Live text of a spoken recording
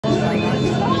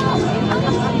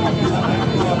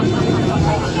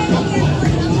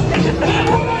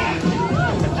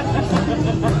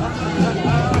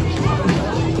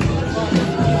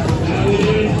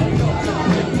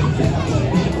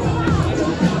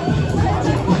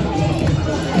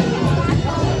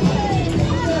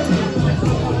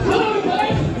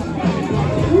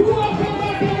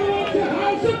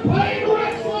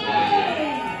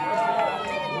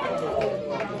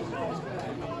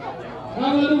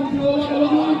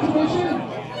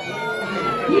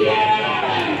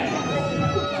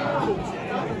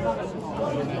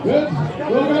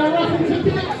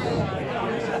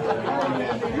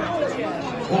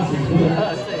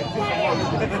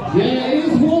Yeah, it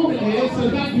is warm in here,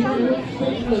 so thank you very much for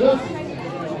sticking with us.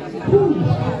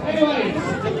 Anyways,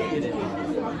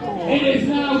 it is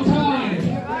now time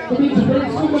for me to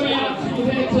bring somebody out to you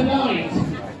here tonight.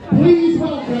 Please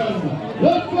welcome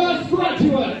the first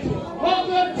graduate of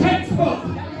the Textbook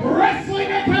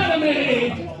Wrestling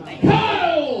Academy,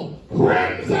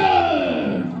 Krimson!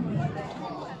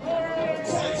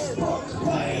 Textbook,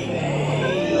 baby!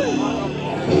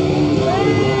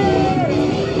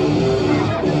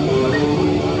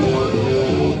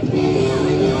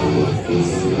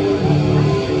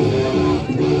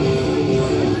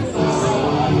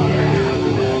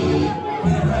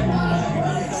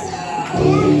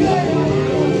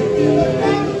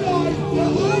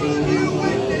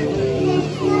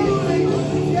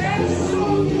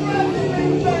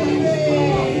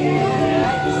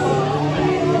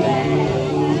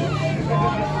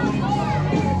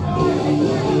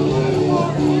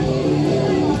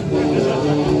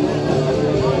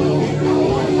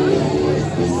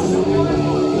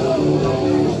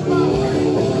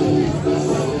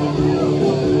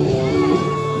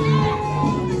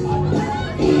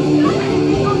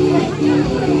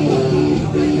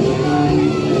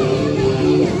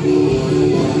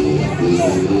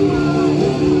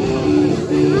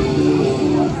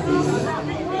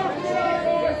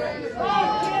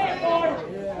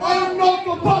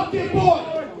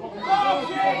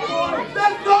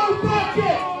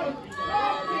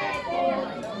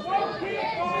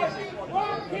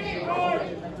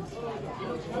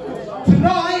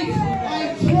 Tonight,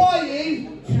 I'm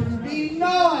trying to be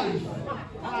nice.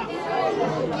 I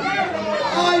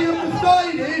have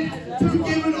decided to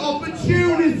give an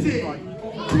opportunity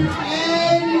to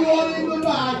anyone in the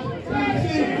back who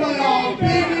thinks they are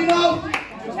big enough,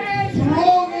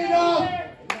 strong enough,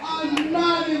 and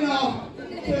man enough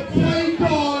to take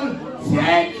on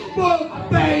Textbook,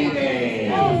 baby!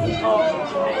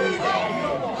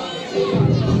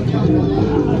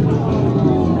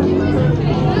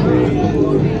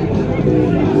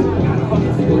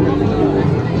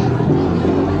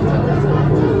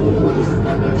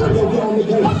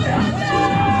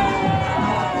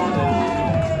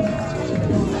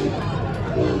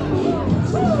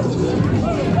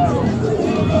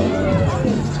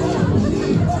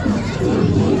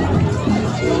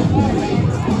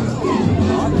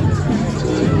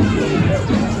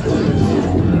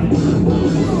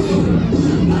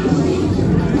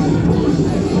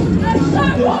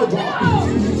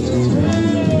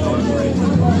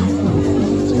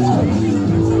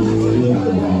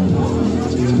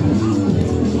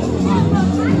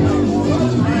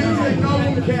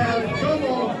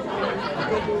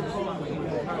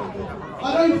 I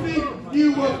don't think you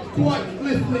were quite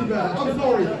listening there. I'm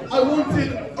sorry. I wanted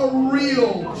a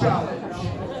real challenge.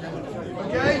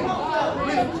 Okay?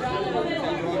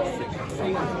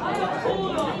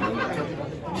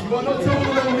 You are not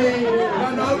taller than me.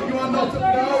 No, you are not.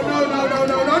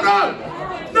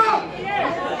 No!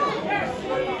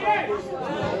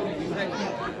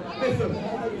 Listen.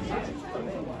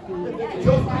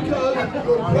 Just because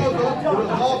your brother is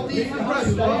a half-decent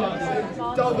wrestler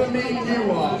doesn't mean you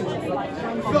are.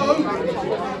 So,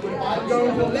 I'm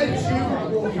going to let you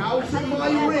walk out of my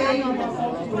ring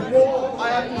before I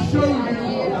have to show you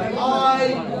that I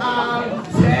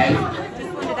am dead.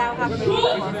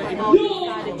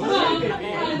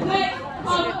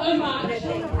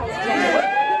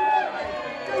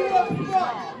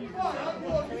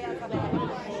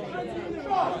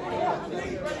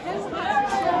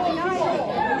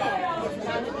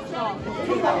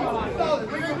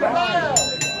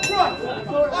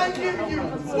 I'm giving you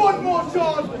one more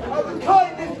chance of the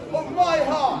kindness of my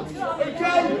heart,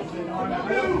 okay?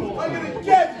 You are going to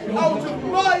get out of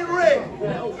my ring,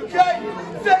 okay?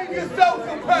 Save yourself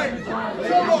some pain.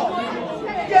 Come on,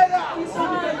 get out.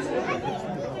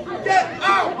 Get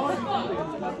out.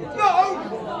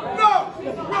 No,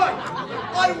 right.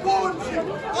 I warned you.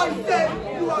 I said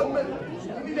you are meant.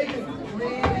 Let me make it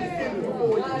really simple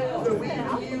for you, so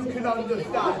even you can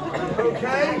understand,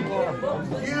 okay?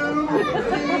 You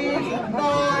need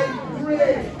my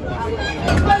ring.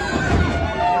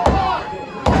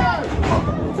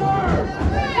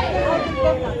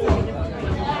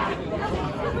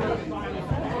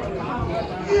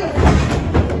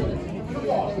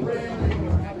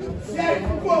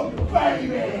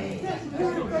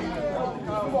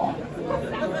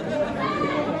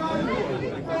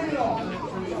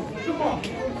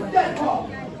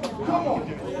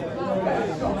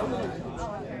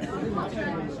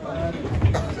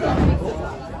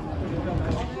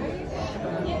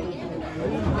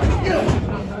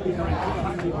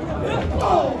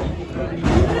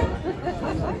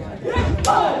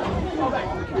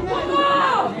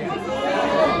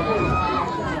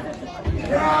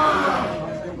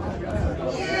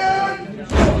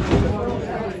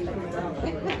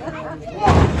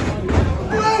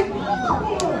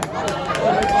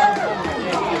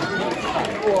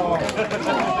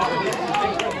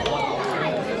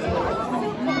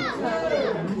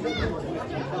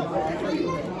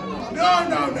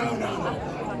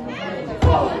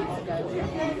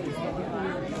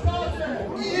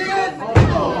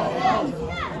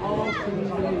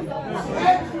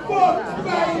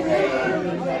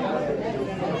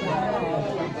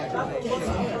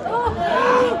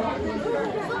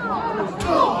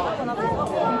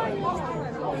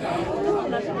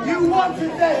 You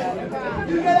wanted this!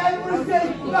 You get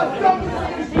everything! Let's go!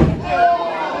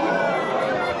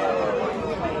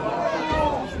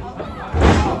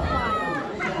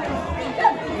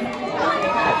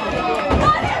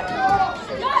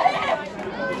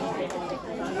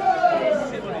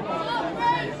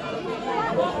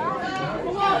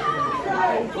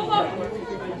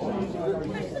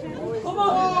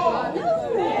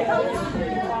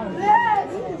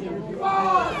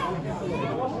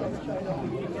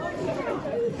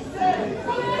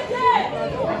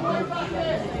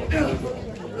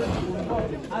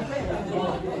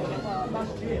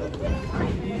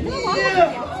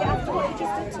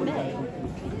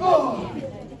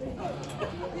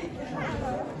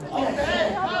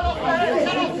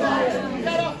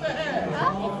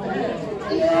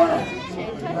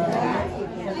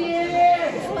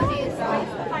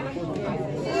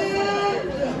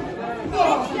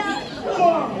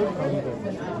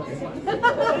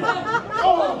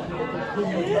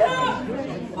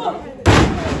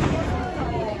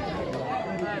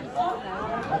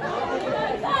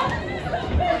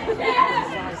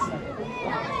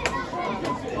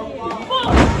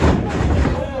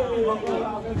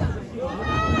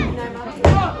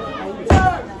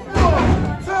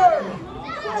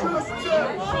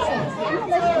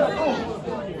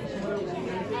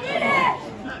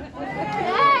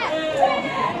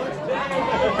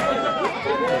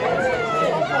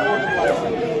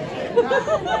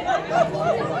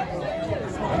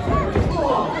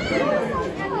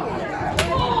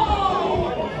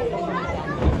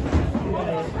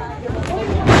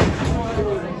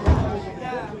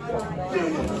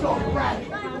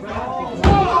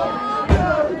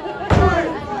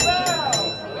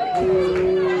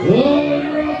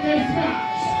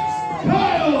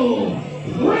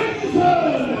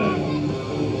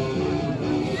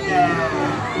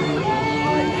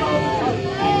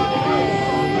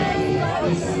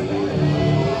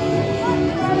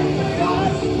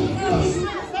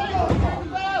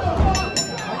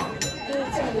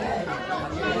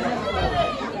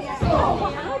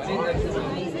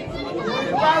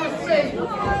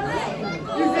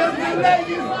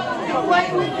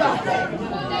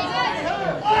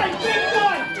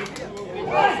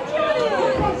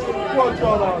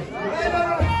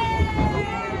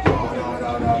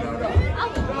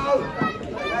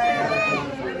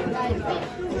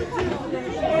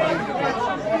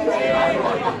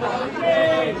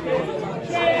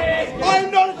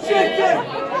 I'm not a chicken!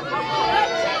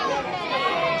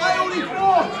 I only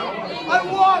fought! I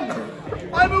won!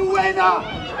 I'm a winner!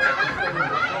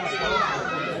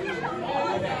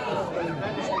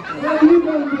 Where are you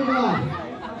going to do that?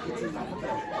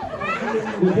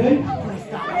 You think?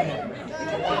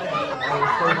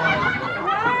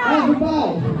 How's the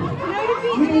ball?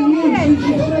 Me and you, since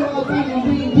you said I've been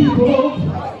beating people up,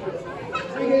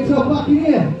 you get yourself back in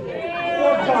here.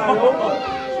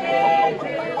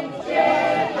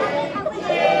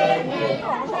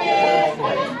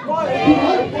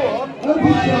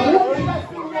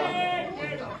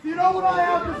 You know what I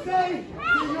have to say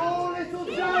to your little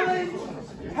challenge?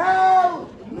 Hell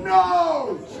no!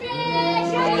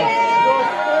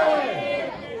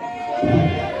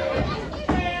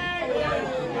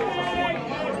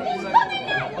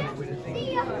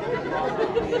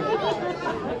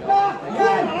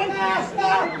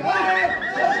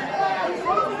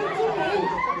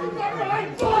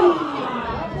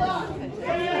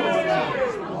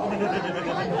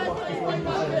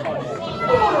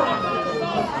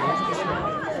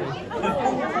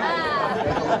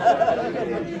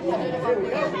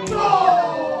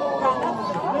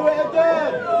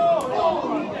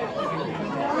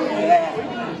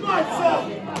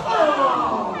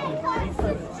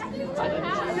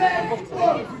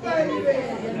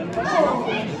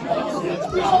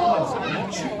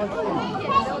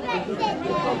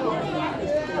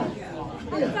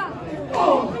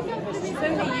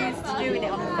 Somebody used to doing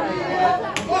it on the phone.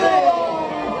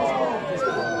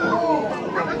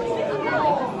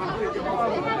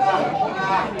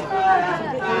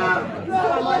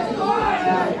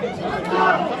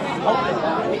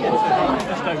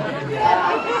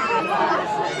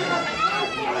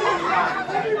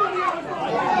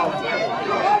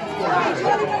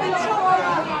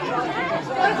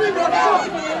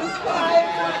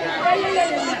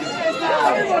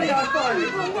 Everybody on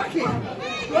fire!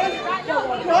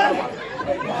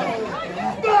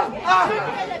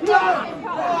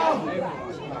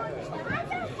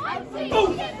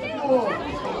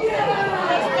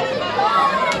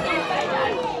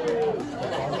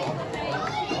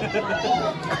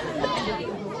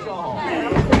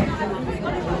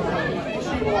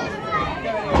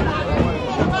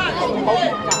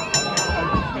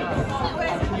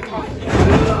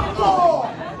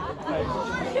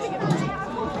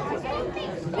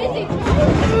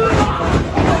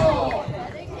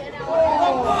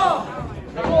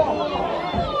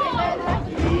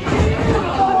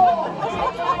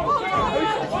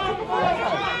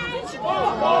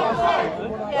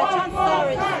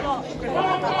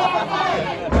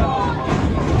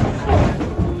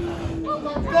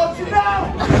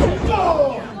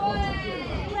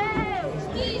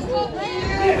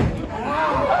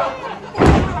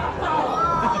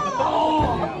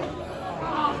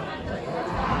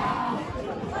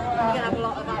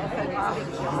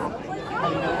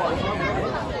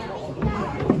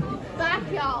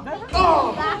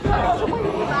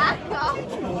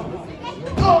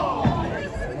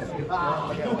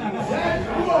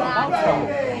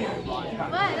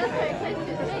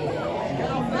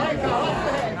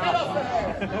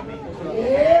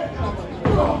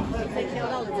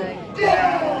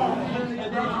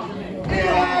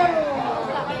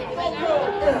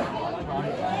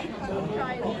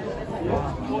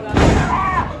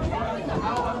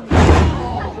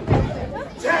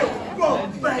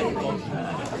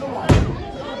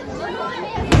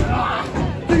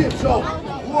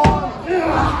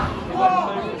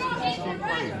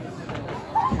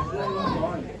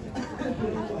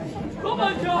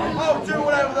 I'll do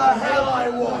whatever the hell I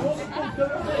want.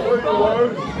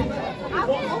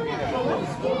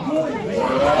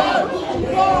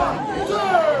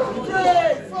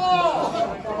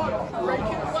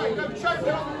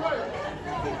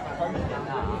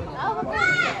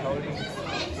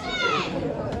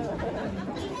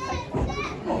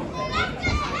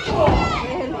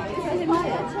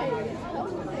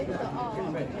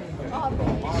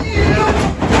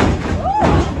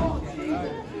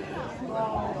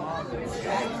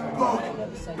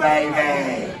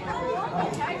 Baby!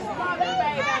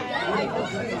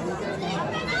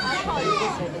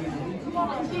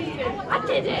 I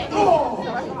did it!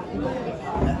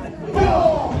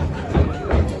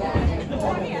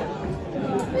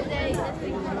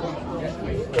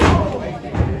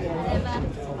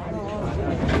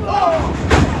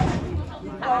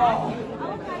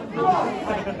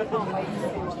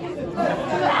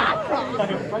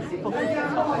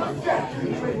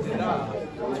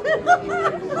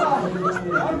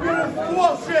 I'm gonna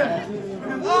squash him!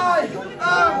 I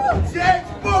am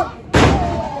textbook!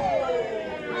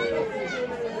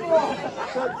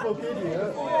 Textbook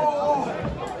idiot.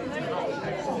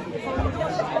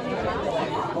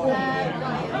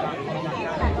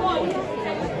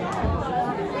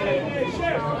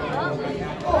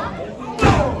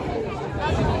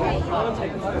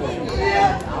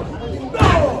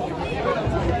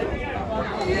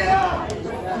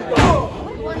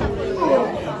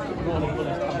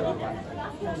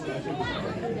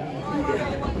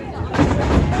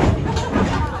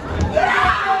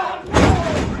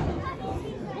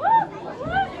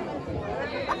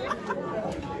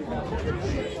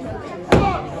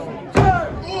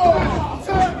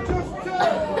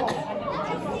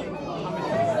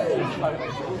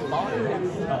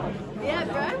 Yeah,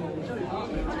 bro.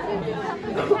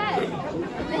 Okay.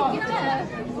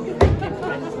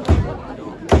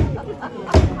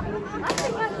 I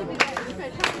think that should be good.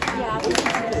 Yeah!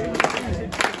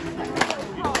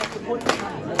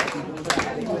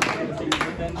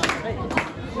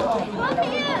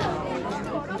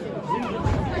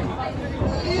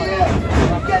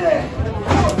 Get it!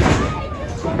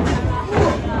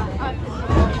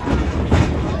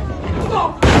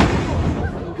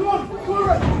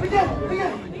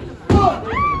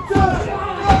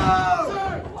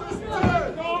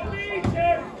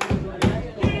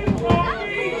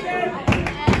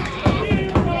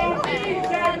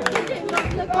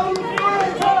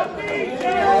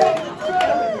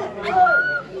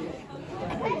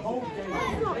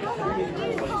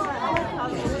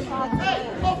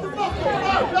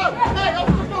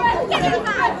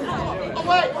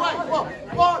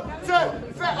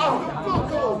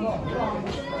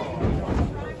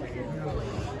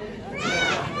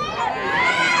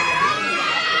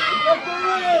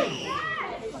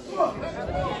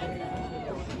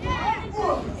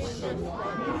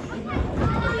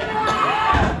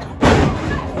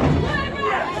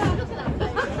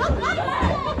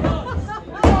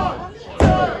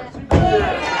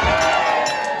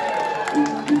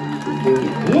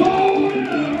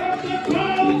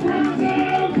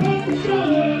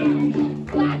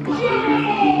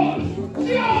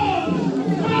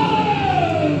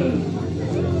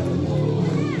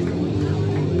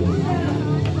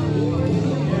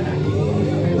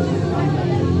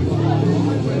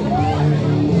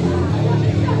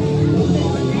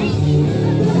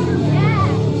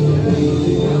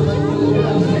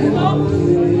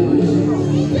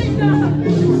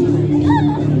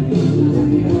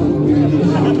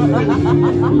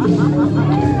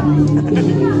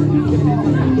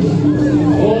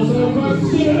 Also,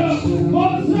 folks, get up!